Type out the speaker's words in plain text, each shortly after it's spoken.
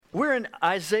We're in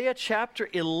Isaiah chapter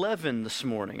 11 this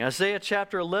morning. Isaiah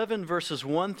chapter 11, verses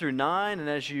 1 through 9. And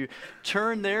as you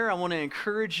turn there, I want to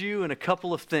encourage you in a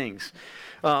couple of things.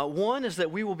 One is that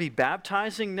we will be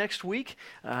baptizing next week.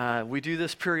 We do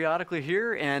this periodically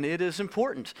here, and it is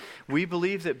important. We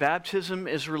believe that baptism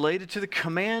is related to the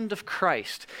command of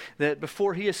Christ, that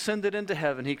before he ascended into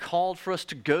heaven, he called for us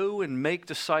to go and make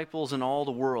disciples in all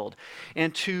the world,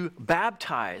 and to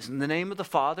baptize in the name of the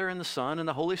Father and the Son and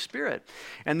the Holy Spirit.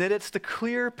 And that it's the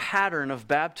clear pattern of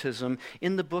baptism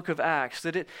in the book of Acts,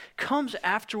 that it comes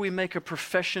after we make a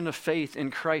profession of faith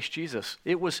in Christ Jesus.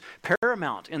 It was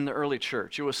paramount in the early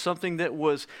church. It was something that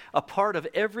was a part of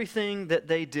everything that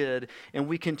they did, and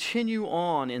we continue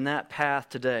on in that path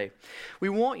today. We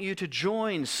want you to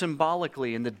join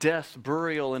symbolically in the death,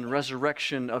 burial, and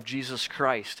resurrection of Jesus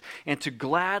Christ, and to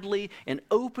gladly and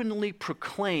openly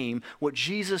proclaim what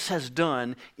Jesus has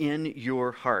done in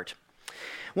your heart.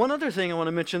 One other thing I want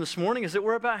to mention this morning is that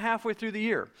we're about halfway through the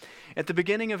year. At the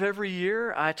beginning of every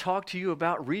year, I talk to you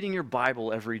about reading your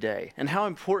Bible every day and how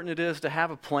important it is to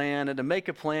have a plan and to make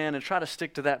a plan and try to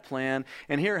stick to that plan.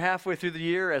 And here halfway through the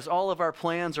year, as all of our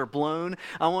plans are blown,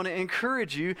 I want to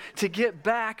encourage you to get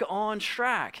back on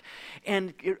track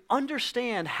and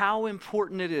understand how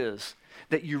important it is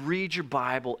that you read your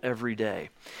Bible every day.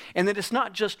 And that it's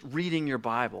not just reading your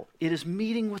Bible. It is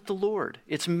meeting with the Lord.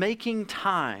 It's making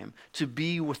time to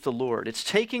be with the Lord. It's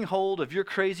taking hold of your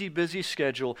crazy busy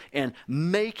schedule and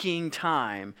making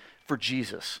time for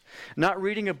Jesus. Not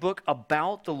reading a book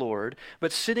about the Lord,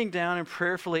 but sitting down and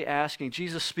prayerfully asking,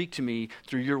 Jesus, speak to me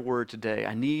through your word today.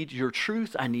 I need your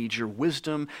truth. I need your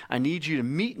wisdom. I need you to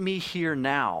meet me here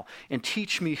now and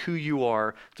teach me who you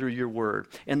are through your word.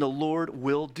 And the Lord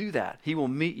will do that. He will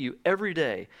meet you every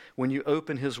day when you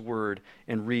open his word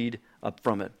and read up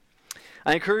from it.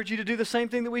 I encourage you to do the same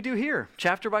thing that we do here,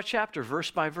 chapter by chapter,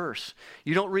 verse by verse.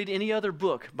 You don't read any other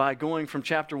book by going from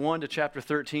chapter 1 to chapter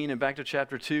 13 and back to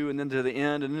chapter 2 and then to the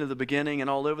end and into the beginning and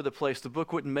all over the place. The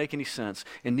book wouldn't make any sense,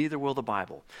 and neither will the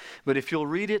Bible. But if you'll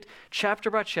read it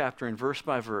chapter by chapter and verse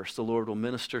by verse, the Lord will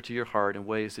minister to your heart in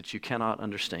ways that you cannot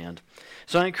understand.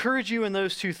 So I encourage you in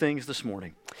those two things this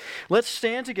morning. Let's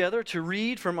stand together to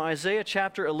read from Isaiah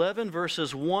chapter 11,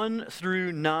 verses 1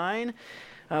 through 9.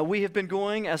 We have been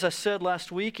going, as I said last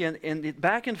week, in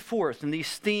back and forth in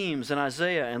these themes in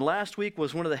Isaiah. And last week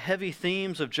was one of the heavy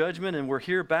themes of judgment, and we're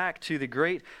here back to the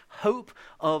great hope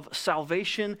of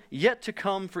salvation yet to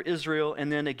come for Israel,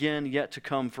 and then again yet to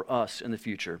come for us in the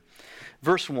future.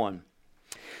 Verse 1,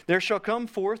 "There shall come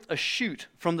forth a shoot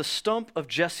from the stump of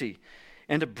Jesse,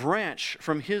 and a branch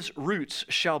from his roots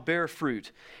shall bear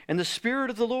fruit. And the Spirit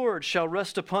of the Lord shall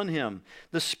rest upon him,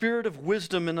 the Spirit of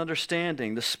wisdom and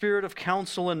understanding, the Spirit of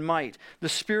counsel and might, the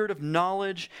Spirit of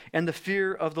knowledge and the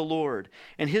fear of the Lord.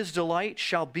 And his delight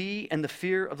shall be in the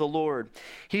fear of the Lord.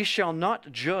 He shall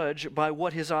not judge by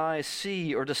what his eyes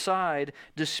see, or decide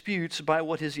disputes by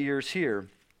what his ears hear.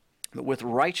 But with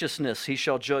righteousness he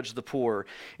shall judge the poor,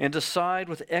 and decide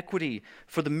with equity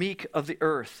for the meek of the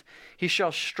earth. He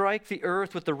shall strike the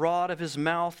earth with the rod of his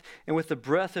mouth, and with the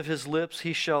breath of his lips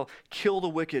he shall kill the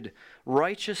wicked.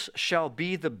 Righteous shall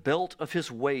be the belt of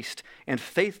his waist, and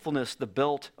faithfulness the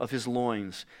belt of his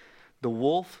loins. The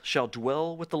wolf shall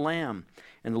dwell with the lamb,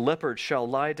 and the leopard shall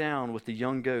lie down with the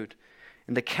young goat.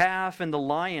 And the calf and the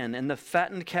lion and the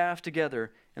fattened calf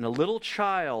together, and a little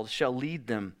child shall lead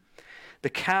them. The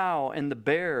cow and the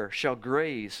bear shall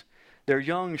graze. Their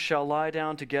young shall lie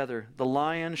down together. The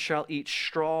lion shall eat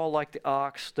straw like the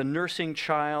ox. The nursing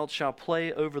child shall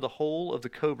play over the hole of the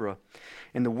cobra.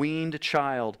 And the weaned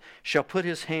child shall put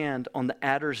his hand on the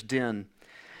adder's den.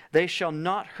 They shall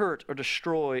not hurt or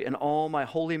destroy in all my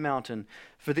holy mountain,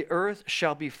 for the earth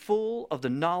shall be full of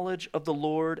the knowledge of the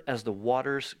Lord as the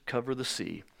waters cover the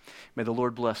sea." May the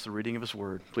Lord bless the reading of his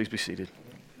word. Please be seated.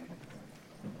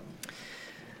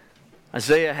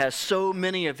 Isaiah has so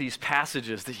many of these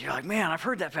passages that you're like, man, I've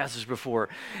heard that passage before.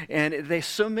 And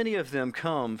so many of them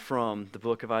come from the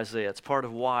book of Isaiah. It's part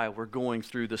of why we're going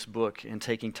through this book and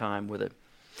taking time with it.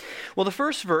 Well, the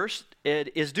first verse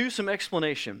is due some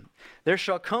explanation. "There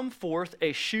shall come forth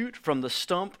a shoot from the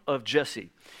stump of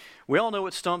Jesse." We all know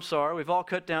what stumps are. We've all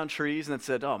cut down trees and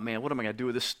said, oh man, what am I going to do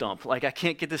with this stump? Like, I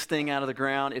can't get this thing out of the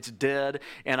ground. It's dead.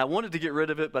 And I wanted to get rid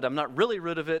of it, but I'm not really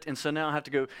rid of it. And so now I have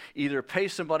to go either pay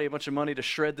somebody a bunch of money to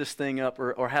shred this thing up,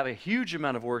 or have a huge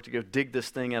amount of work to go dig this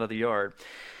thing out of the yard.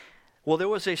 Well, there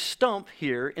was a stump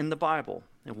here in the Bible.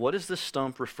 And what is this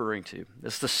stump referring to?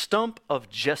 It's the stump of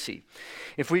Jesse.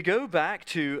 If we go back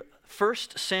to 1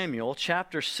 Samuel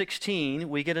chapter 16,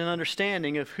 we get an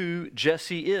understanding of who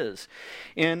Jesse is.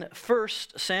 In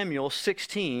 1 Samuel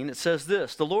 16, it says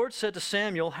this, "The Lord said to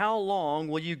Samuel, 'How long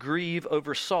will you grieve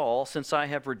over Saul, since I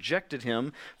have rejected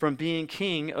him from being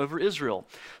king over Israel?'"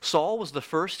 Saul was the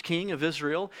first king of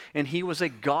Israel, and he was a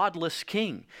godless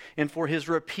king. And for his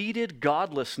repeated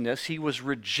godlessness, he was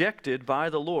rejected by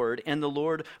the Lord, and the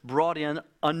Lord brought in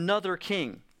another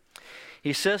king.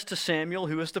 He says to Samuel,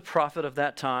 who is the prophet of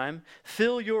that time,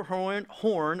 "Fill your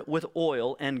horn with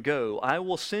oil and go. I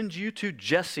will send you to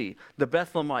Jesse the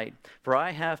Bethlehemite, for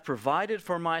I have provided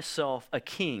for myself a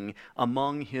king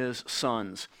among his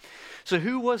sons." So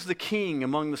who was the king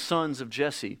among the sons of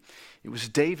Jesse? It was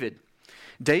David.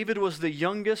 David was the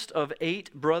youngest of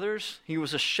 8 brothers. He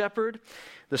was a shepherd.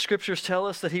 The scriptures tell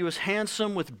us that he was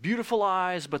handsome with beautiful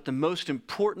eyes, but the most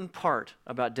important part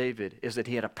about David is that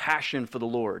he had a passion for the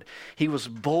Lord. He was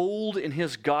bold in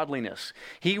his godliness.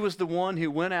 He was the one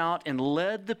who went out and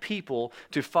led the people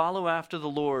to follow after the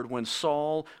Lord when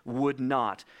Saul would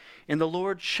not. And the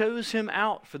Lord chose him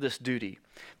out for this duty,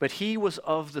 but he was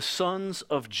of the sons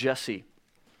of Jesse.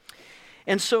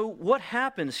 And so what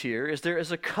happens here is there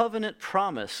is a covenant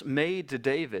promise made to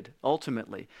David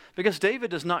ultimately, because David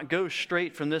does not go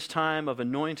straight from this time of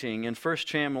anointing in 1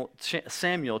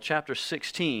 Samuel chapter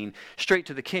 16 straight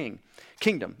to the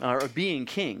kingdom, or being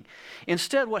king.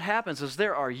 Instead, what happens is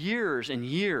there are years and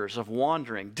years of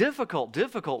wandering,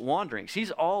 difficult wanderings.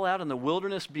 He's all out in the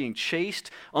wilderness being chased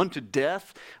unto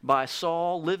death by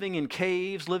Saul, living in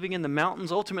caves, living in the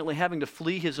mountains, ultimately having to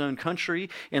flee his own country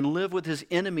and live with his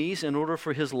enemies in order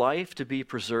for his life to be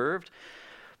preserved.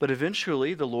 But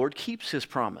eventually, the Lord keeps his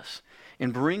promise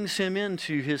and brings him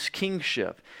into his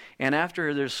kingship. And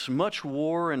after there's much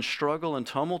war and struggle and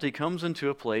tumult, he comes into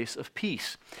a place of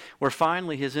peace, where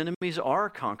finally his enemies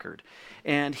are conquered.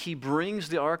 And he brings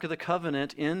the Ark of the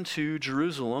Covenant into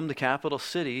Jerusalem, the capital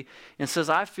city, and says,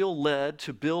 "I feel led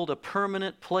to build a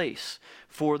permanent place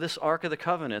for this Ark of the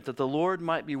Covenant, that the Lord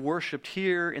might be worshiped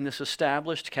here in this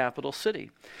established capital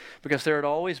city." Because there had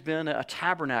always been a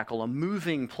tabernacle, a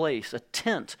moving place, a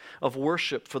tent of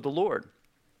worship for the Lord.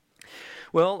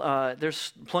 Well,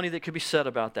 there's plenty that could be said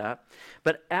about that.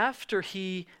 But after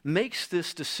he makes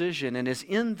this decision and is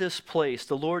in this place,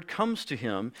 the Lord comes to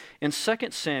him in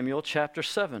 2 Samuel chapter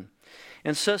 7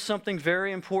 and says something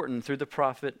very important through the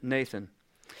prophet Nathan.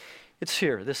 It's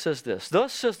here. This says this,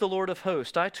 "Thus says the Lord of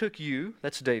hosts, I took you,"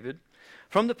 that's David,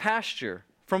 "from the pasture,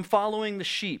 from following the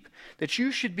sheep, that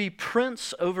you should be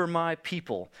prince over my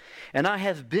people. And I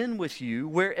have been with you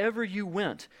wherever you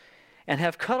went, and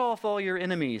have cut off all your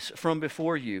enemies from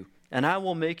before you. And I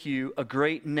will make you a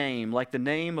great name, like the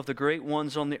name of the great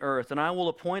ones on the earth. And I will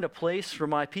appoint a place for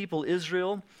my people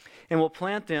Israel, and will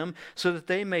plant them so that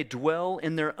they may dwell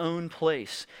in their own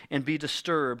place and be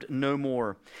disturbed no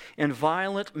more. And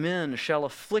violent men shall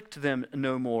afflict them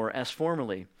no more as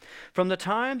formerly. From the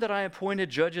time that I appointed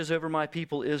judges over my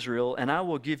people Israel, and I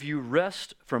will give you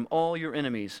rest from all your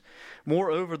enemies.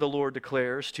 Moreover, the Lord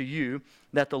declares to you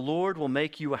that the Lord will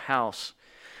make you a house.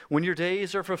 When your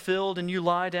days are fulfilled and you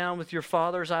lie down with your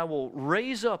fathers, I will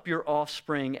raise up your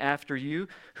offspring after you,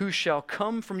 who shall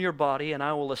come from your body, and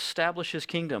I will establish his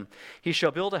kingdom. He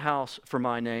shall build a house for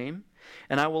my name,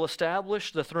 and I will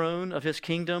establish the throne of his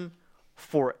kingdom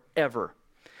forever.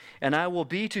 And I will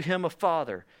be to him a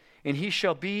father, and he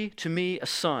shall be to me a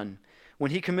son. When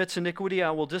he commits iniquity,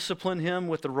 I will discipline him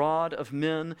with the rod of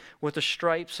men, with the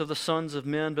stripes of the sons of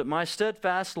men. But my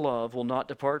steadfast love will not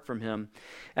depart from him,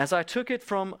 as I took it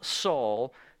from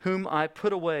Saul, whom I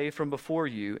put away from before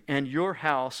you. And your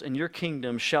house and your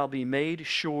kingdom shall be made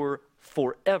sure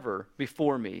forever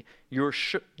before me. Your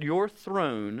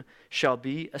throne shall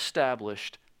be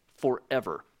established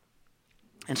forever."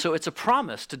 And so it's a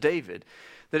promise to David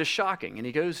that is shocking. And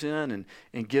he goes in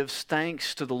and gives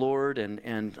thanks to the Lord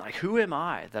and like, who am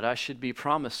I that I should be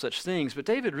promised such things? But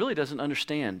David really doesn't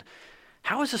understand,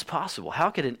 how is this possible? How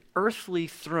could an earthly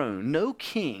throne, no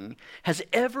king has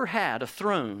ever had a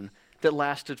throne that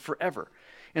lasted forever.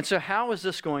 And so how is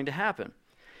this going to happen?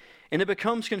 And it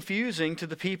becomes confusing to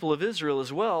the people of Israel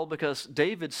as well, because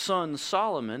David's son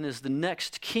Solomon is the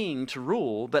next king to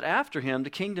rule, but after him the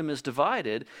kingdom is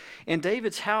divided, and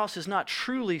David's house is not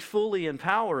truly fully in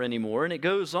power anymore, and it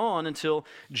goes on until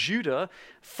Judah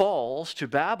falls to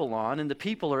Babylon and the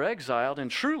people are exiled, and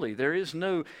truly there is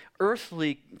no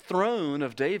earthly throne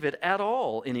of David at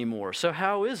all anymore. So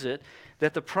how is it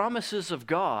that the promises of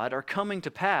God are coming to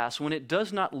pass when it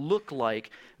does not look like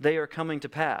they are coming to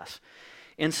pass?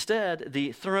 Instead,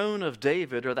 the throne of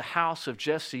David, or the house of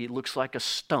Jesse, looks like a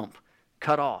stump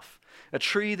cut off. A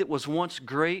tree that was once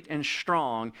great and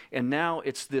strong, and now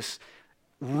it's this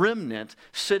remnant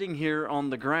sitting here on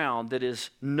the ground that is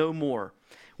no more,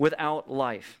 without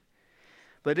life.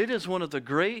 But it is one of the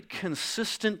great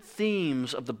consistent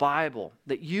themes of the Bible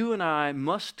that you and I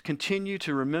must continue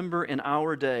to remember in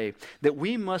our day, that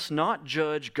we must not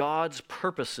judge God's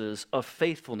purposes of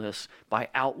faithfulness by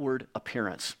outward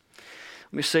appearance.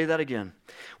 Let me say that again.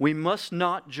 We must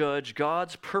not judge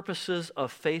God's purposes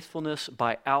of faithfulness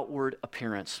by outward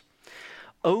appearance.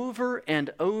 Over and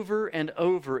over and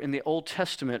over in the Old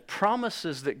Testament,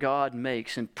 promises that God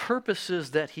makes and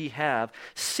purposes that He have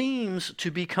seems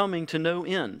to be coming to no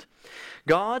end.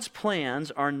 God's plans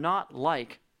are not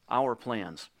like our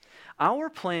plans.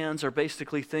 Our plans are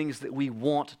basically things that we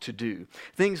want to do,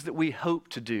 things that we hope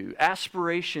to do,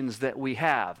 aspirations that we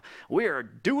have. We are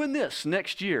doing this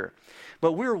next year.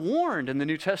 But we're warned in the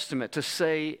New Testament to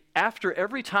say, after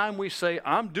every time we say,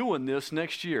 I'm doing this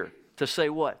next year, to say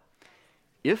what?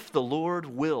 If the Lord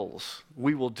wills,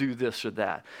 we will do this or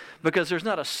that. Because there's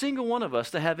not a single one of us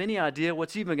that have any idea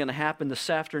what's even going to happen this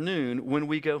afternoon when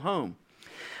we go home.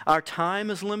 Our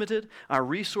time is limited, our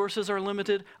resources are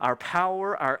limited, our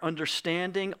power, our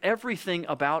understanding, everything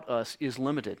about us is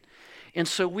limited. And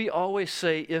so we always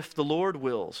say, if the Lord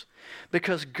wills,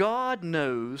 because God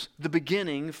knows the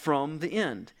beginning from the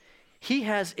end. He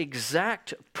has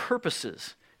exact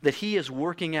purposes that He is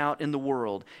working out in the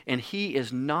world, and He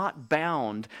is not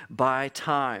bound by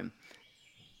time.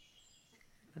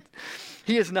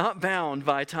 He is not bound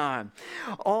by time.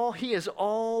 He is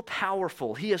all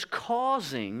powerful. He is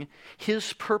causing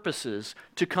His purposes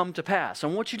to come to pass. I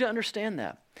want you to understand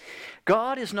that.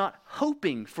 God is not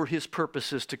hoping for His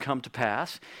purposes to come to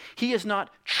pass. He is not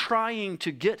trying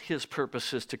to get His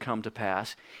purposes to come to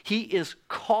pass. He is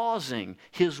causing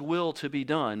His will to be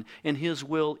done, and His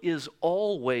will is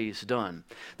always done.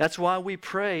 That's why we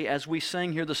pray, as we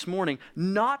sang here this morning,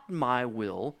 not my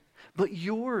will, but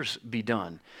yours be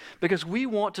done. Because we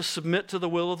want to submit to the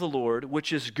will of the Lord,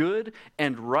 which is good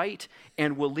and right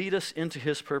and will lead us into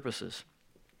His purposes.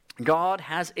 God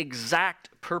has exact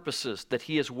purposes that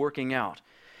He is working out.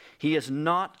 He is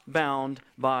not bound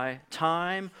by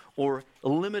time or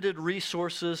limited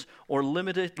resources or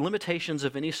limitations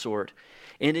of any sort.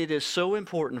 And it is so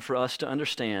important for us to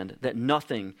understand that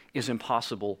nothing is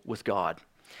impossible with God.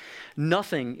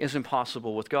 Nothing is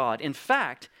impossible with God. In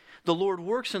fact, the Lord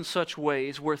works in such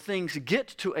ways where things get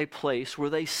to a place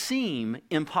where they seem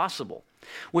impossible,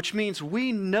 which means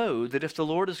we know that if the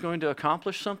Lord is going to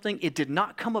accomplish something, it did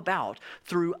not come about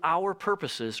through our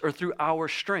purposes or through our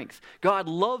strength. God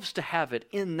loves to have it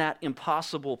in that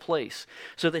impossible place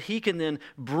so that He can then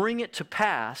bring it to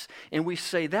pass, and we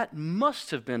say that must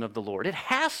have been of the Lord. It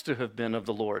has to have been of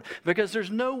the Lord, because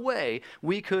there's no way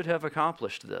we could have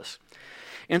accomplished this.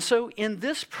 And so in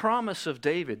this promise of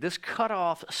David, this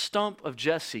cut-off stump of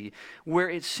Jesse, where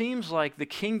it seems like the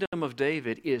kingdom of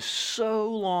David is so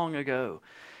long ago,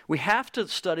 we have to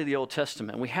study the Old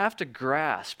Testament. We have to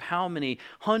grasp how many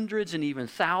hundreds and even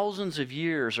thousands of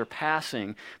years are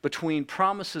passing between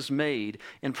promises made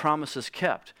and promises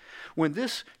kept. When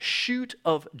this shoot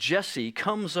of Jesse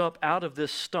comes up out of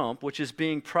this stump, which is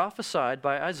being prophesied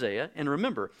by Isaiah, and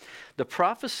remember, the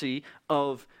prophecy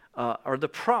of or the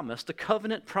promise, the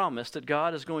covenant promise that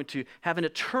God is going to have an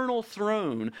eternal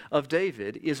throne of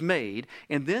David is made.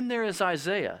 And then there is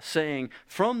Isaiah saying,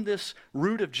 from this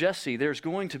root of Jesse, there's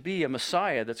going to be a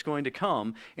Messiah that's going to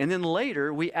come. And then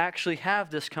later, we actually have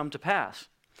this come to pass.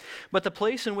 But the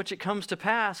place in which it comes to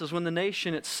pass is when the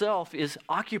nation itself is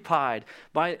occupied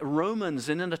by Romans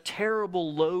and in a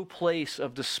terrible low place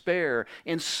of despair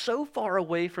and so far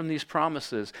away from these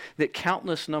promises that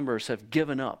countless numbers have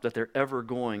given up that they're ever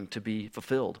going to be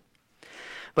fulfilled.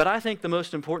 But I think the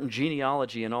most important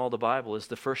genealogy in all the Bible is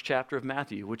the first chapter of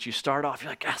Matthew, which you start off,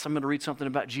 you're like, yes, I'm going to read something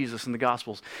about Jesus in the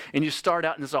Gospels. And you start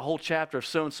out and there's a whole chapter of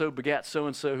so-and-so begat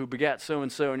so-and-so who begat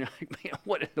so-and-so. And you're like, man,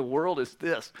 what in the world is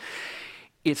this?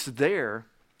 It's there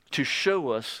to show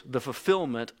us the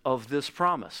fulfillment of this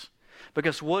promise.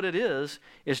 Because what it is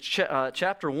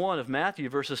chapter 1 of Matthew,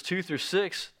 verses 2 through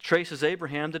 6, traces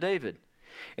Abraham to David.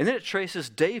 And then it traces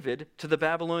David to the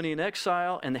Babylonian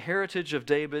exile and the heritage of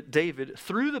David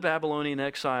through the Babylonian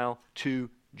exile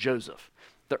to Joseph,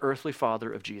 the earthly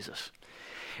father of Jesus.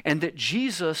 And that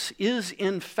Jesus is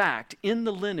in fact in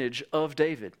the lineage of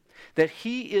David. That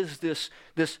He is this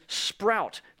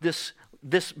sprout, this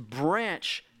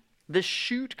branch, this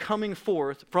shoot coming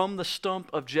forth from the stump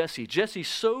of Jesse. Jesse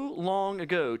so long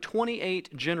ago,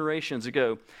 28 generations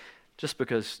ago, just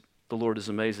because the Lord is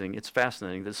amazing, it's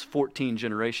fascinating. There's 14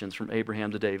 generations from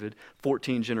Abraham to David,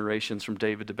 14 generations from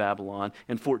David to Babylon,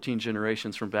 and 14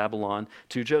 generations from Babylon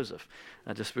to Joseph.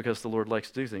 Just because the Lord likes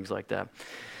to do things like that.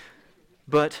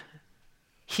 But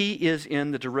he is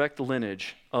in the direct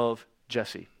lineage of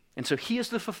Jesse. And so he is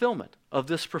the fulfillment of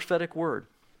this prophetic word.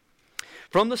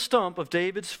 From the stump of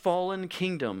David's fallen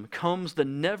kingdom comes the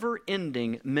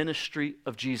never-ending ministry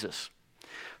of Jesus.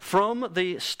 From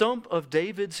the stump of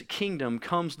David's kingdom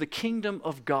comes the kingdom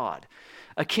of God,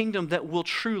 a kingdom that will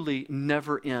truly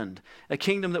never end, a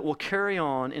kingdom that will carry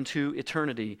on into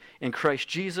eternity in Christ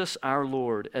Jesus our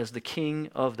Lord as the King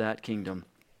of that kingdom.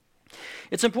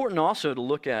 It's important also to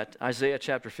look at Isaiah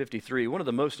chapter 53, one of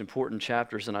the most important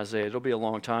chapters in Isaiah. It'll be a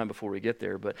long time before we get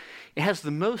there, but it has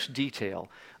the most detail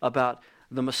about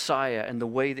the Messiah and the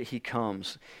way that he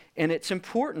comes. And it's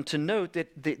important to note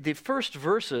that the first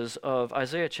verses of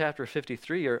Isaiah chapter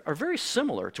 53 are very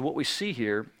similar to what we see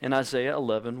here in Isaiah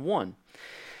 11:1.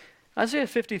 Isaiah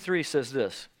 53 says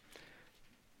this,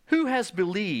 "Who has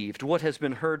believed what has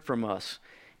been heard from us,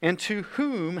 and to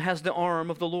whom has the arm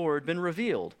of the Lord been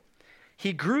revealed?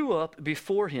 He grew up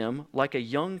before him like a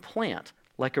young plant,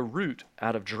 like a root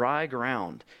out of dry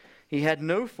ground. He had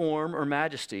no form or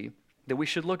majesty that we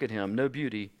should look at him, no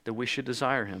beauty that we should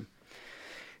desire him."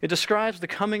 It describes the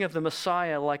coming of the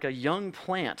Messiah like a young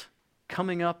plant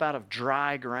coming up out of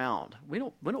dry ground. We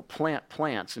don't plant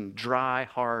plants in dry,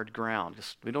 hard ground.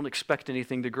 We don't expect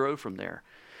anything to grow from there.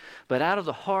 But out of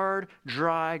the hard,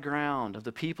 dry ground of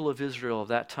the people of Israel of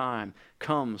that time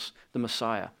comes the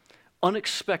Messiah.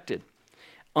 Unexpected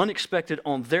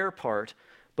on their part,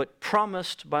 but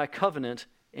promised by covenant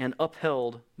and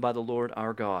upheld by the Lord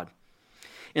our God.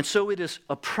 And so it is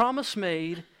a promise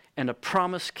made and a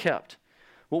promise kept.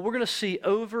 What we're going to see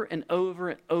over and over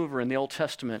and over in the Old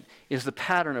Testament is the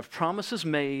pattern of promises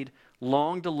made,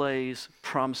 long delays,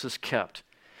 promises kept.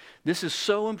 This is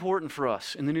so important for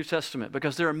us in the New Testament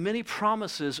because there are many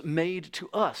promises made to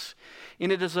us.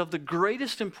 And it is of the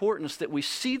greatest importance that we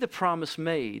see the promise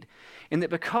made, and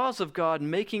that because of God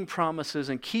making promises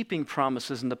and keeping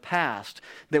promises in the past,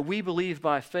 that we believe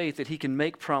by faith that he can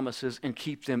make promises and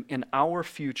keep them in our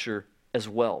future as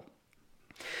well.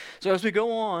 So as we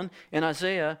go on, and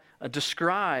Isaiah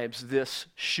describes this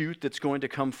shoot that's going to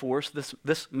come forth,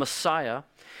 this Messiah,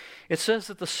 it says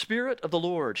that the Spirit of the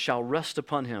Lord shall rest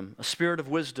upon him, a spirit of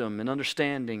wisdom and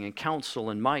understanding and counsel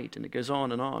and might, and it goes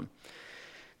on and on.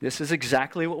 This is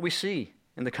exactly what we see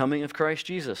in the coming of Christ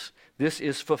Jesus. This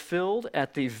is fulfilled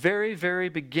at the very, very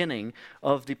beginning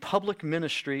of the public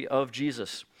ministry of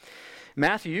Jesus.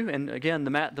 Matthew, and again,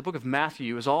 the book of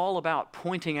Matthew is all about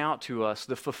pointing out to us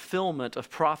the fulfillment of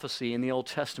prophecy in the Old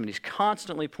Testament. He's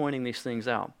constantly pointing these things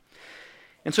out.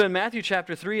 And so in Matthew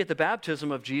chapter 3, at the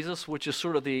baptism of Jesus, which is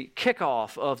sort of the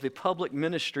kickoff of the public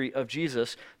ministry of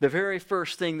Jesus, the very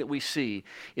first thing that we see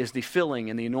is the filling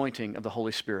and the anointing of the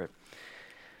Holy Spirit.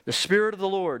 The Spirit of the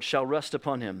Lord shall rest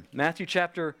upon him. Matthew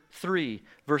chapter 3,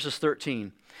 verses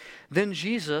 13. Then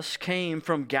Jesus came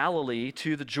from Galilee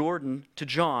to the Jordan to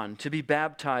John to be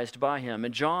baptized by him.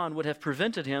 And John would have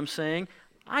prevented him, saying,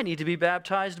 "I need to be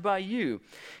baptized by you,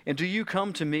 and do you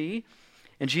come to me?"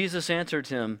 And Jesus answered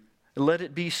him, "Let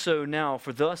it be so now,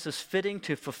 for thus is fitting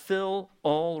to fulfill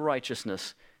all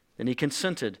righteousness." Then he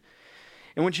consented.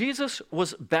 And when Jesus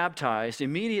was baptized,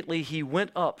 immediately he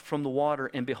went up from the water,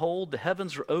 and behold, the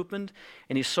heavens were opened,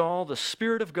 and he saw the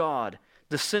Spirit of God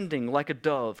descending like a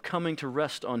dove, coming to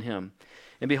rest on him.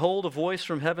 And behold, a voice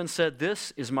from heaven said,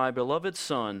 "This is my beloved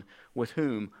Son, with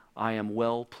whom I am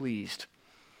well pleased."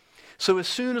 So as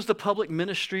soon as the public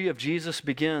ministry of Jesus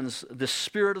begins, the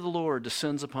Spirit of the Lord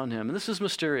descends upon him. And this is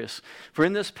mysterious. For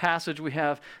in this passage we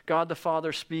have God the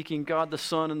Father speaking, God the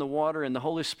Son in the water, and the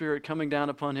Holy Spirit coming down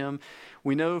upon him.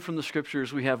 We know from the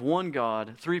Scriptures we have one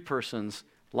God, three persons,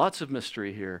 lots of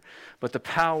mystery here. But the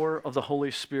power of the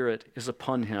Holy Spirit is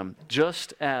upon him,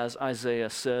 just as Isaiah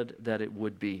said that it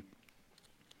would be.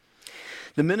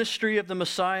 The ministry of the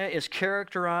Messiah is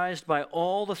characterized by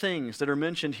all the things that are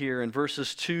mentioned here in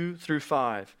verses 2 through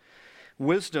 5.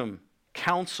 Wisdom,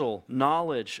 counsel,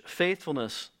 knowledge,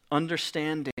 faithfulness,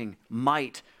 understanding,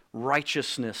 might,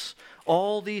 righteousness.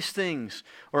 All these things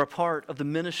are a part of the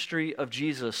ministry of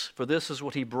Jesus, for this is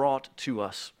what he brought to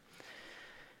us.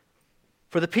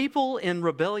 For the people in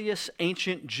rebellious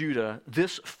ancient Judah,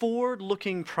 this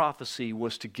forward-looking prophecy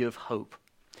was to give hope.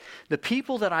 The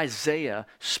people that Isaiah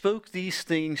spoke these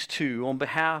things to on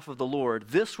behalf of the Lord,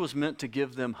 this was meant to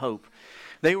give them hope.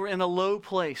 They were in a low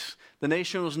place. The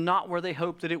nation was not where they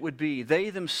hoped that it would be.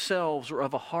 They themselves were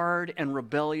of a hard and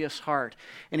rebellious heart.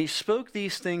 And he spoke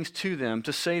these things to them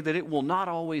to say that it will not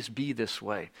always be this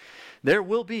way. There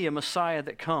will be a Messiah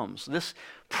that comes. This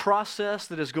process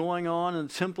that is going on in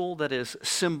the temple that is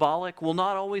symbolic will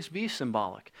not always be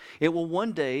symbolic. It will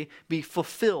one day be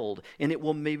fulfilled, and it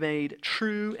will be made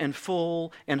true and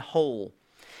full and whole.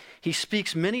 He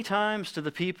speaks many times to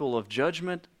the people of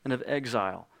judgment and of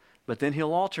exile, but then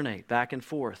he'll alternate back and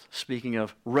forth, speaking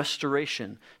of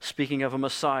restoration, speaking of a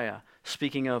Messiah,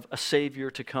 speaking of a Savior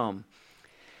to come.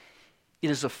 It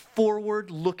is a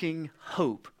forward-looking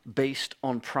hope based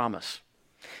on promise.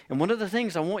 And one of the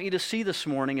things I want you to see this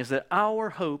morning is that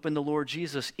our hope in the Lord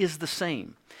Jesus is the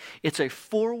same. It's a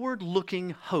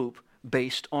forward-looking hope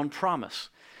based on promise.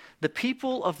 The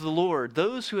people of the Lord,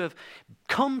 those who have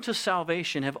come to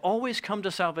salvation, have always come to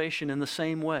salvation in the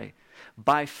same way,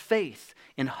 by faith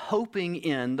in hoping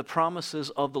in the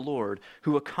promises of the Lord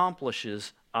who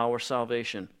accomplishes our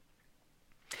salvation.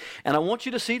 And I want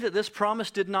you to see that this promise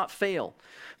did not fail.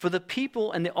 For the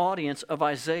people and the audience of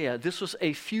Isaiah, this was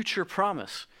a future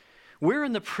promise. We're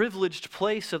in the privileged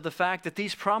place of the fact that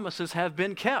these promises have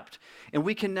been kept. And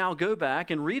we can now go back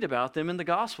and read about them in the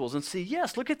Gospels and see,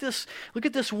 yes, look at this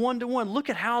one-to-one. Look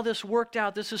at how this worked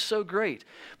out. This is so great.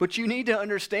 But you need to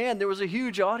understand there was a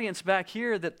huge audience back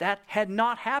here that had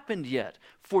not happened yet.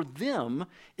 For them,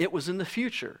 it was in the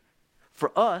future.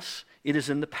 For us, it is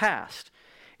in the past.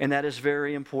 And that is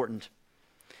very important.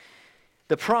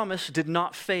 The promise did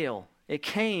not fail. It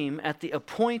came at the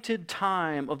appointed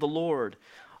time of the Lord,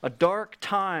 a dark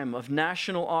time of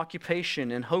national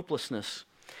occupation and hopelessness.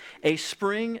 A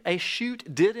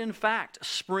shoot did in fact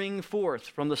spring forth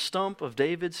from the stump of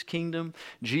David's kingdom,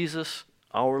 Jesus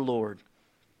our Lord.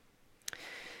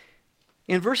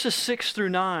 In verses 6 through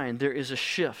 9, there is a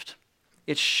shift.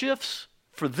 It shifts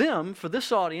for them, for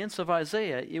this audience of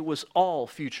Isaiah, it was all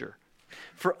future.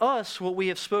 For us, what we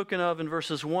have spoken of in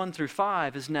verses 1 through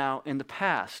 5 is now in the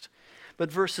past.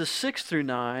 But verses 6 through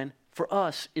 9, for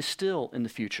us, is still in the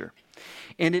future.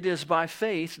 And it is by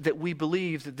faith that we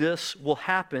believe that this will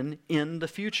happen in the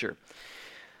future.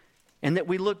 And that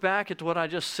we look back at what I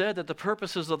just said, that the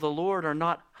purposes of the Lord are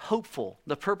not hopeful.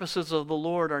 The purposes of the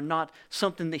Lord are not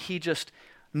something that He just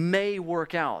may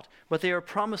work out, but they are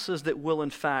promises that will in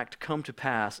fact come to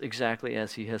pass exactly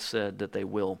as He has said that they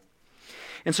will.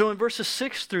 And so in verses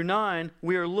 6 through 9,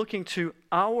 we are looking to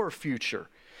our future,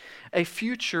 a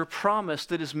future promise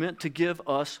that is meant to give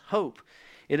us hope.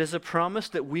 It is a promise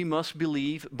that we must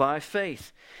believe by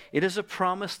faith. It is a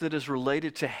promise that is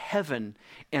related to heaven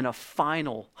and a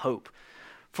final hope.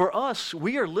 For us,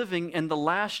 we are living in the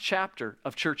last chapter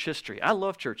of church history. I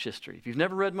love church history. If you've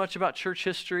never read much about church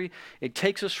history, it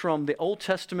takes us from the Old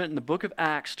Testament and the book of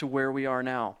Acts to where we are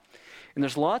now. And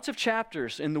there's lots of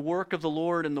chapters in the work of the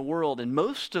Lord in the world, and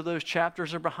most of those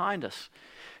chapters are behind us.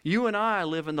 You and I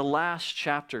live in the last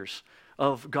chapters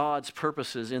of God's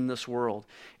purposes in this world.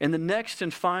 And the next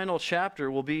and final chapter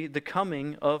will be the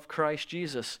coming of Christ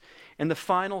Jesus. And the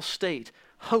final state,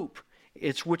 hope,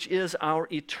 which is our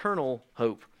eternal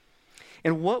hope.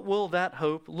 And what will that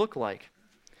hope look like?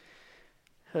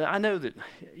 I know that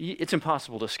it's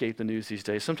impossible to escape the news these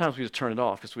days. Sometimes we just turn it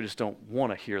off because we just don't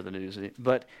want to hear the news.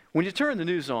 But when you turn the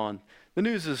news on, the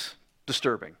news is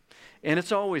disturbing. And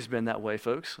it's always been that way,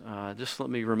 folks. Just let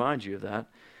me remind you of that.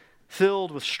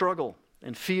 Filled with struggle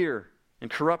and fear and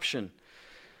corruption,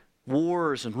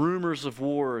 wars and rumors of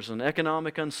wars and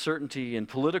economic uncertainty and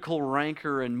political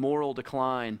rancor and moral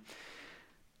decline.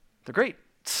 The great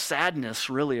sadness,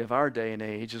 really, of our day and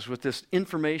age is with this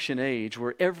information age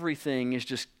where everything is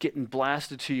just getting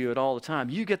blasted to you at all the time.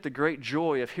 You get the great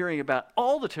joy of hearing about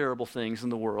all the terrible things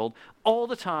in the world all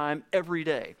the time, every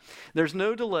day. There's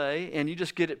no delay, and you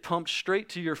just get it pumped straight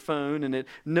to your phone, and it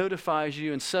notifies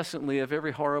you incessantly of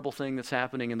every horrible thing that's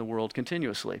happening in the world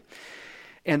continuously.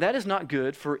 And that is not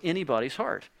good for anybody's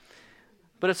heart.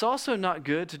 But it's also not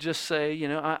good to just say,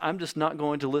 I'm just not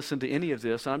going to listen to any of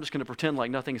this, and I'm just going to pretend like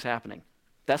nothing's happening.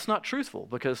 That's not truthful,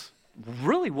 because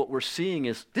really what we're seeing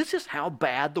is this is how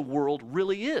bad the world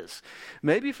really is.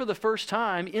 Maybe for the first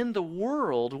time in the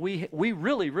world, we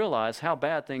really realize how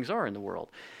bad things are in the world.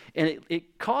 And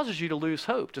it causes you to lose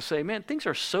hope, to say, man, things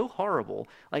are so horrible.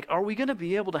 Like, are we going to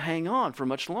be able to hang on for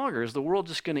much longer? Is the world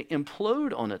just going to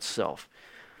implode on itself?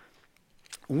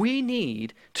 We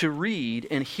need to read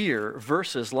and hear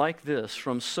verses like this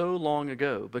from so long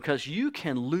ago, because you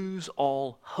can lose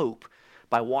all hope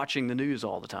by watching the news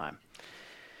all the time.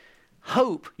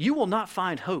 Hope, you will not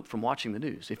find hope from watching the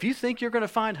news. If you think you're going to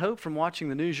find hope from watching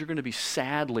the news, you're going to be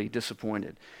sadly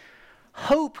disappointed.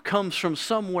 Hope comes from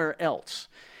somewhere else.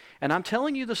 And I'm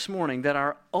telling you this morning that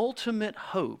our ultimate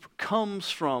hope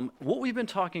comes from what we've been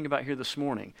talking about here this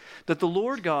morning, that the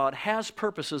Lord God has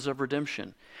purposes of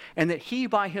redemption, and that He,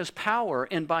 by His power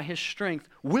and by His strength,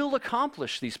 will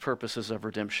accomplish these purposes of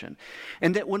redemption.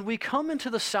 And that when we come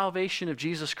into the salvation of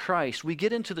Jesus Christ, we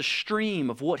get into the stream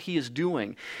of what He is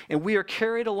doing, and we are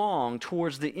carried along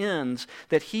towards the ends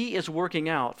that He is working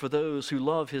out for those who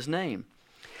love His name.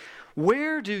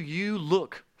 Where do you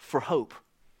look for hope?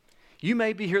 You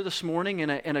may be here this morning in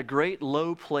a great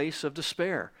low place of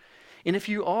despair. And if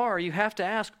you are, you have to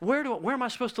ask, where am I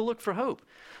supposed to look for hope?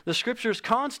 The scriptures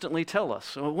constantly tell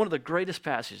us. One of the greatest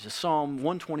passages is Psalm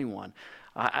 121.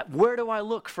 Where do I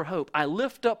look for hope? I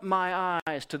lift up my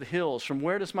eyes to the hills. From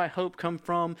where does my hope come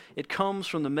from? It comes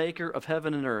from the maker of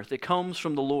heaven and earth. It comes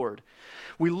from the Lord.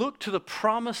 We look to the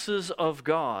promises of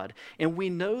God, and we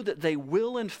know that they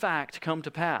will in fact come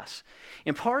to pass.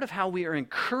 And part of how we are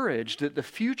encouraged that the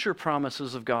future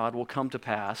promises of God will come to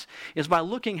pass is by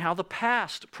looking how the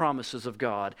past promises of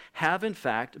God have in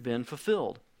fact been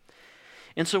fulfilled.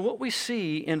 And so what we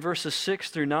see in verses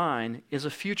 6 through 9 is a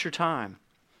future time.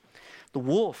 The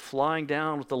wolf lying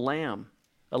down with the lamb,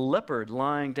 a leopard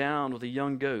lying down with a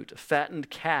young goat, a fattened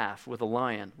calf with a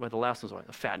lion. Well, the last one's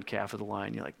a fattened calf with a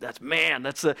lion. You're like, that's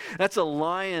a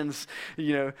lion's,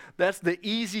 that's the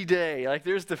easy day. Like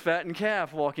there's the fattened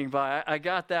calf walking by. I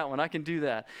got that one. I can do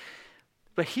that.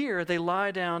 But here they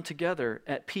lie down together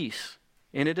at peace.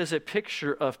 And it is a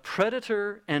picture of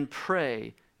predator and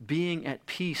prey being at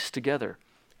peace together.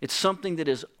 It's something that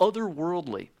is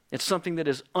otherworldly. It's something that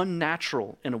is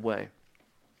unnatural in a way.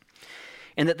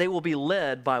 And that they will be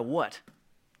led by what?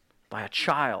 By a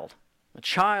child. A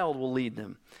child will lead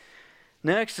them.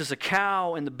 Next is a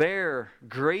cow and the bear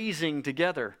grazing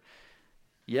together.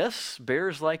 Yes,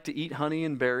 bears like to eat honey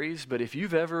and berries, but if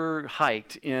you've ever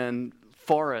hiked in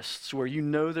forests where you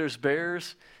know there's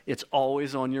bears, it's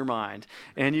always on your mind.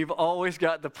 And you've always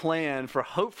got the plan for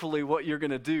hopefully what you're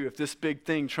going to do if this big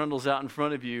thing trundles out in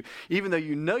front of you, even though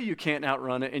you know you can't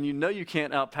outrun it and you know you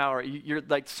can't outpower it. You're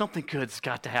like, something good's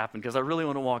got to happen because I really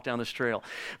want to walk down this trail.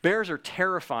 Bears are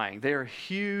terrifying. They are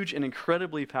huge and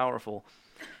incredibly powerful.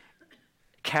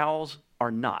 Cows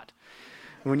are not.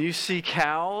 When you see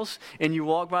cows and you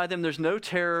walk by them, there's no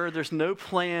terror, there's no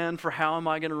plan for how am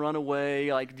I going to run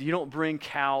away. Like you don't bring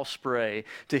cow spray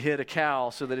to hit a cow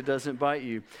so that it doesn't bite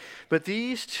you. But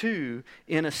these two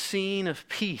in a scene of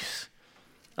peace,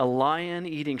 a lion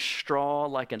eating straw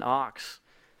like an ox,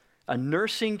 a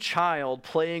nursing child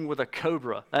playing with a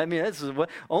cobra. I mean, this is what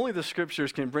only the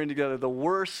scriptures can bring together the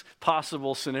worst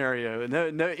possible scenario.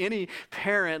 Any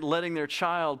parent letting their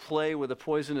child play with a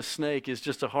poisonous snake is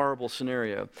just a horrible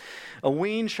scenario. A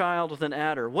weaned child with an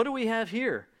adder. What do we have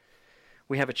here?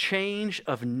 We have a change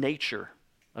of nature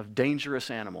of dangerous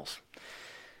animals.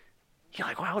 You're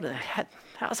like, wow,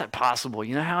 how is that possible?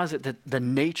 How is it that the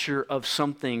nature of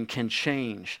something can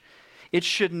change? It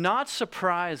should not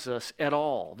surprise us at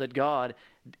all that God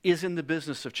is in the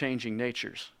business of changing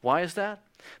natures. Why is that?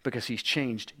 Because he's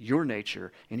changed your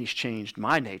nature and he's changed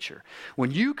my nature.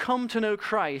 When you come to know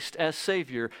Christ as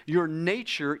Savior, your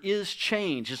nature is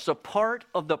changed. It's a part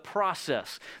of the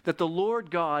process that the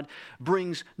Lord God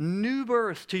brings new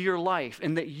birth to your life,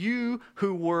 and that you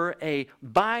who were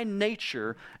by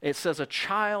nature, it says a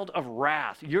child of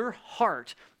wrath, your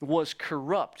heart was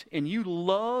corrupt and you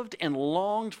loved and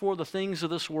longed for the things of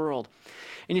this world.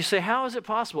 And you say, how is it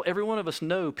possible? Every one of us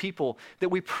know people that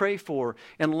we pray for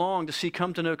and long to see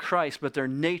come to know Christ, but their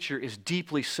nature is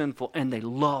deeply sinful and they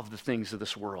love the things of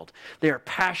this world. They are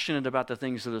passionate about the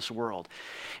things of this world.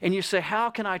 And you say, how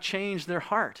can I change their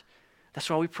heart? That's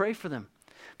why we pray for them.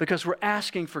 Because we're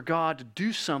asking for God to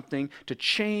do something to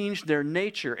change their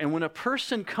nature. And when a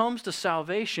person comes to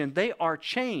salvation, they are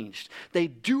changed. They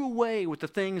do away with the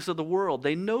things of the world.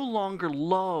 They no longer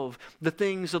love the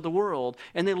things of the world,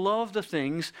 and they love the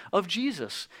things of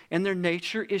Jesus. And their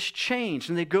nature is changed,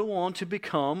 and they go on to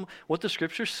become, what the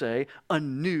scriptures say, a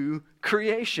new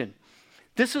creation.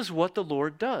 This is what the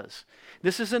Lord does.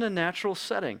 This is in a natural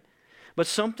setting. But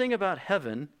something about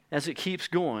heaven, as it keeps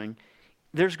going,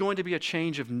 there's going to be a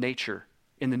change of nature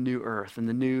in the new earth and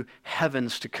the new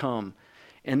heavens to come.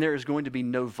 And there is going to be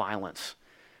no violence.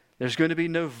 There's going to be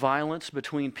no violence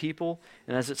between people.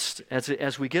 And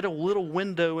as we get a little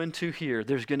window into here,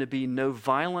 there's going to be no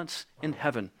violence in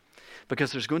heaven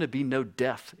because there's going to be no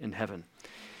death in heaven.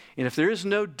 And if there is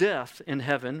no death in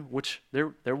heaven, which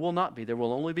there will not be, there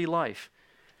will only be life,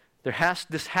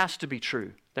 this has to be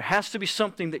true. There has to be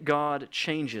something that God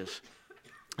changes.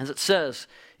 As it says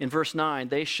in verse 9,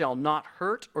 they shall not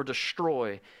hurt or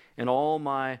destroy in all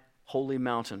my holy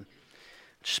mountain.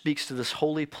 Which speaks to this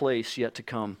holy place yet to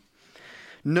come.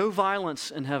 No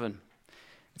violence in heaven.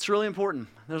 It's really important.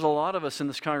 There's a lot of us in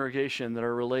this congregation that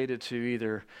are related to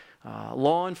either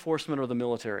law enforcement or the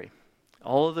military.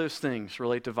 All of those things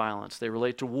relate to violence. They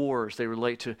relate to wars. They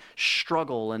relate to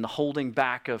struggle and the holding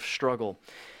back of struggle.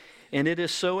 And it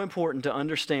is so important to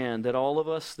understand that all of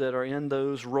us that are in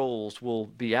those roles will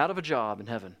be out of a job in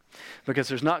heaven, because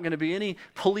there's not going to be any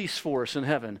police force in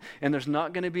heaven, and there's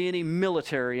not going to be any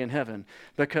military in heaven,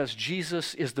 because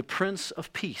Jesus is the Prince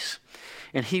of Peace,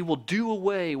 and he will do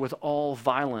away with all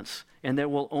violence, and there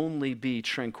will only be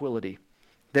tranquility.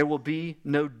 There will be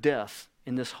no death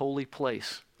in this holy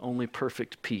place, only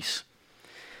perfect peace.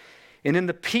 And in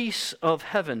the peace of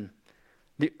heaven,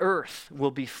 the earth will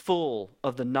be full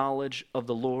of the knowledge of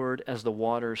the Lord as the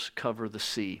waters cover the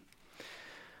sea.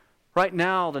 Right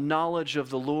now, the knowledge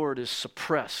of the Lord is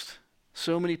suppressed.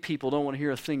 So many people don't want to hear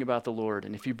a thing about the Lord.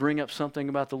 And if you bring up something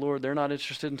about the Lord, they're not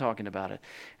interested in talking about it.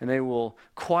 And they will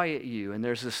quiet you. And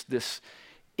there's this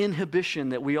inhibition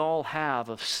that we all have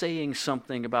of saying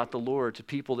something about the Lord to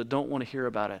people that don't want to hear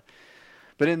about it.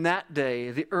 But in that day,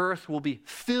 the earth will be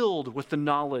filled with the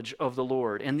knowledge of the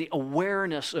Lord, and the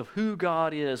awareness of who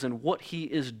God is and what he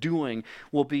is doing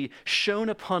will be shown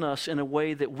upon us in a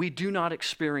way that we do not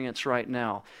experience right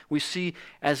now. We see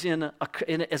as in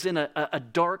a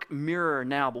dark mirror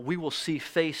now, but we will see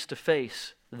face to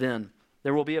face then.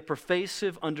 There will be a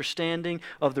pervasive understanding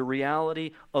of the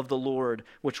reality of the Lord,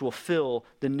 which will fill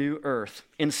the new earth,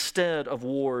 instead of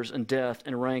wars and death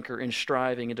and rancor and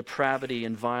striving and depravity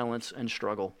and violence and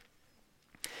struggle.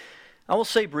 I will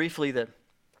say briefly that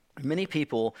many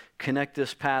people connect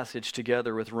this passage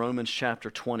together with Romans chapter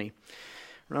 20.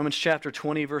 Romans chapter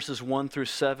 20, verses 1 through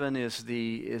 7 is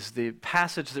the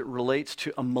passage that relates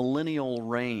to a millennial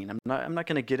reign. I'm not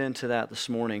going to get into that this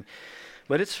morning.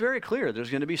 But it's very clear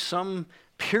there's going to be some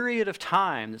period of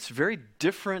time that's very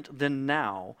different than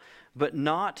now, but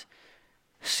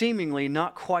seemingly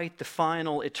not quite the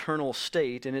final eternal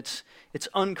state. And it's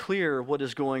unclear what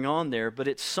is going on there, but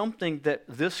it's something that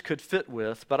this could fit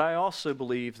with. But I also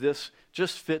believe this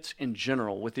just fits in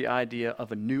general with the idea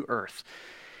of a new earth.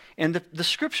 And the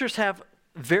scriptures have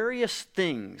various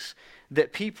things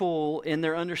that people, in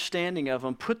their understanding of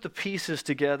them, put the pieces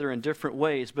together in different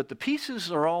ways, but the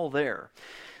pieces are all there.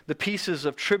 The pieces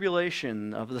of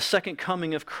tribulation, of the second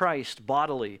coming of Christ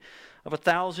bodily, of a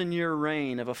 1,000-year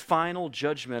reign, of a final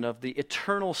judgment, of the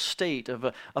eternal state,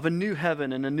 of a new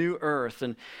heaven and a new earth.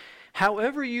 And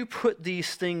however you put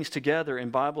these things together in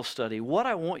Bible study, what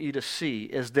I want you to see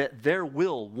is that there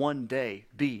will one day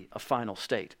be a final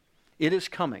state. It is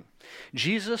coming.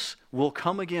 Jesus will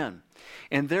come again,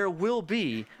 and there will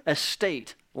be a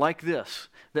state like this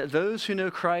that those who know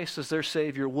Christ as their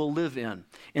Savior will live in.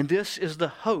 And this is the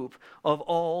hope of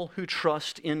all who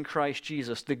trust in Christ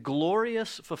Jesus, the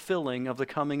glorious fulfilling of the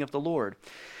coming of the Lord.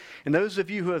 And those of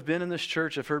you who have been in this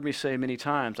church have heard me say many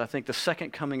times, I think the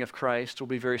second coming of Christ will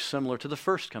be very similar to the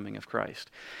first coming of Christ.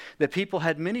 That people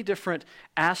had many different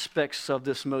aspects of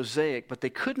this mosaic, but they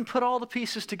couldn't put all the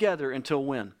pieces together until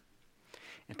when?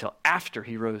 Until after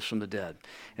he rose from the dead.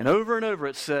 And over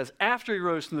it says, after he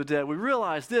rose from the dead, we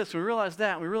realize this, we realize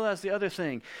that, and we realize the other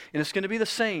thing. And it's going to be the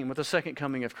same with the second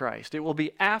coming of Christ. It will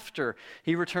be after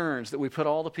he returns that we put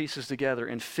all the pieces together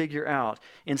and figure out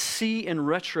and see in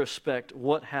retrospect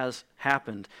what has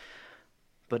happened.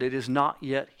 But it is not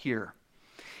yet here.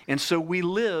 And so we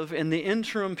live in the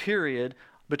interim period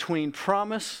between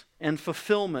promise and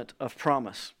fulfillment of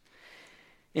promise.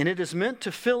 And it is meant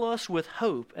to fill us with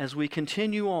hope as we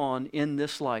continue on in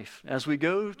this life, as we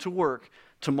go to work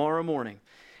tomorrow morning,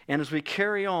 and as we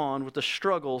carry on with the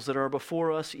struggles that are before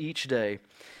us each day.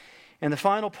 And the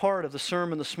final part of the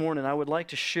sermon this morning, I would like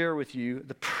to share with you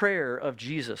the prayer of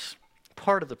Jesus,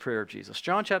 part of the prayer of Jesus.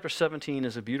 John chapter 17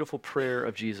 is a beautiful prayer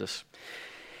of Jesus.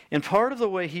 And part of the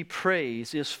way he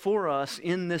prays is for us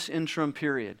in this interim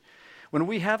period. When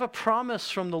we have a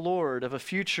promise from the Lord of a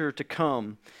future to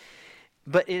come,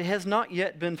 but it has not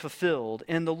yet been fulfilled.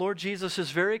 And the Lord Jesus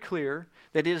is very clear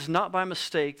that it is not by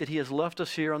mistake that he has left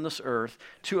us here on this earth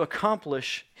to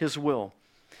accomplish his will.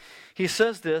 He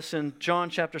says this in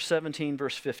John chapter 17,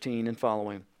 verse 15 and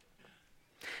following.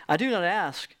 I do not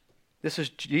ask, this is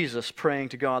Jesus praying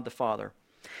to God the Father,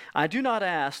 I do not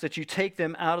ask that you take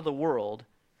them out of the world,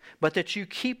 but that you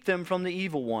keep them from the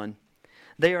evil one.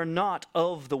 They are not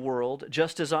of the world,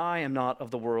 just as I am not of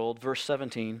the world. Verse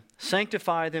 17,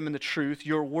 sanctify them in the truth.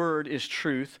 Your word is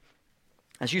truth.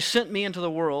 As you sent me into the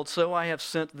world, so I have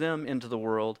sent them into the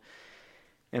world.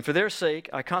 And for their sake,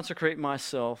 I consecrate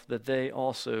myself that they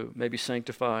also may be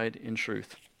sanctified in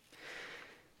truth.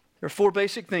 There are four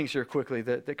basic things here quickly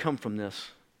that come from this.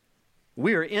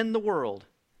 We are in the world,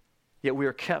 yet we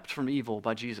are kept from evil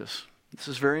by Jesus. This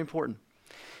is very important.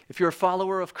 If you're a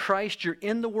follower of Christ, you're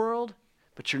in the world,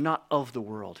 but you're not of the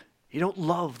world. You don't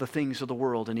love the things of the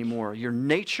world anymore. Your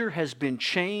nature has been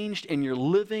changed and you're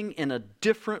living in a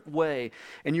different way.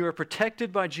 And you are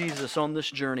protected by Jesus on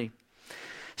this journey.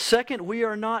 Second, we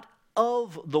are not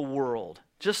of the world,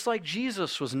 just like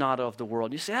Jesus was not of the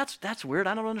world. You say, that's weird.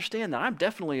 I don't understand that. I'm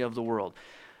definitely of the world.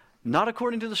 Not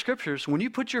according to the Scriptures. When you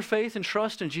put your faith and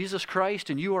trust in Jesus Christ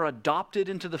and you are adopted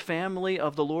into the family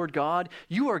of the Lord God,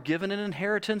 you are given an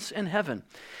inheritance in heaven.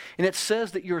 And it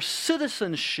says that your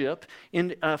citizenship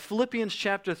in Philippians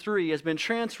chapter 3 has been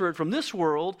transferred from this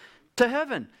world to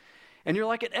heaven. And you're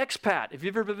like an expat. If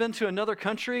you've ever been to another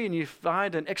country and you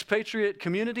find an expatriate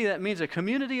community, that means a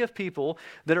community of people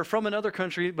that are from another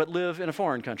country but live in a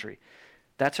foreign country.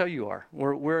 That's how you are.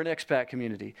 We're an expat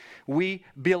community. We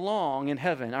belong in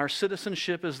heaven. Our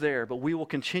citizenship is there, but we will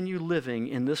continue living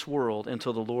in this world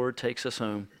until the Lord takes us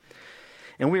home.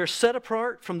 And we are set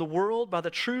apart from the world by the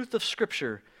truth of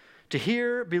Scripture to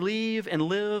hear, believe, and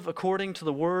live according to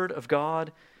the Word of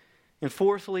God. And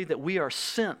fourthly, that we are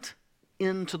sent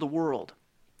into the world.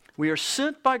 We are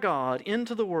sent by God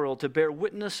into the world to bear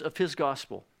witness of His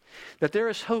gospel, that there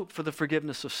is hope for the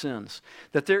forgiveness of sins,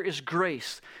 that there is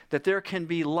grace, that there can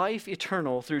be life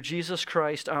eternal through Jesus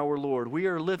Christ our Lord. We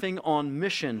are living on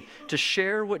mission to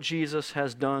share what Jesus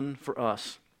has done for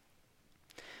us.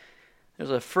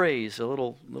 There's a phrase, a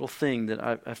little thing that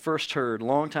I first heard a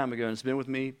long time ago, and it's been with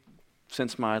me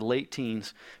since my late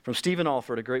teens, from Stephen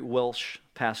Alford, a great Welsh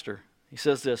pastor. He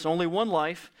says this: "Only one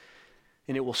life,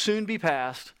 and it will soon be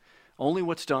past. Only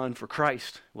what's done for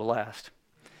Christ will last."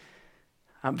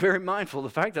 I'm very mindful of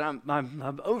the fact that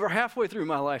I'm over halfway through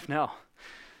my life now.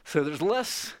 So there's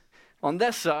less on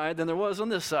this side than there was on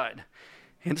this side.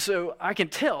 And so I can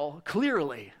tell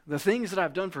clearly the things that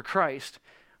I've done for Christ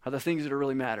are the things that are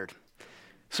really mattered.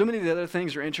 So many of the other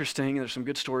things are interesting, and there's some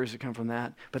good stories that come from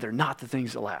that, but they're not the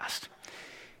things that last.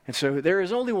 And so there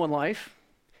is only one life,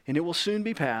 and it will soon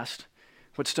be past.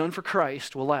 What's done for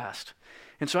Christ will last.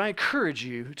 And so I encourage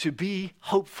you to be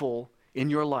hopeful in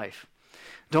your life.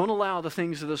 Don't allow the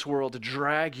things of this world to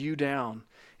drag you down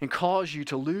and cause you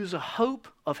to lose a hope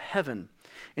of heaven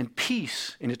and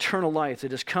peace and eternal life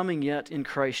that is coming yet in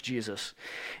Christ Jesus.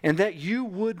 And that you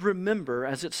would remember,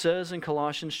 as it says in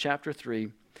Colossians chapter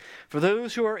 3, for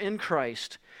those who are in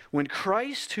Christ, when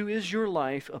Christ, who is your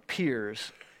life,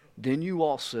 appears, then you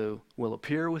also will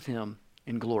appear with Him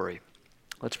in glory.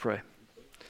 Let's pray.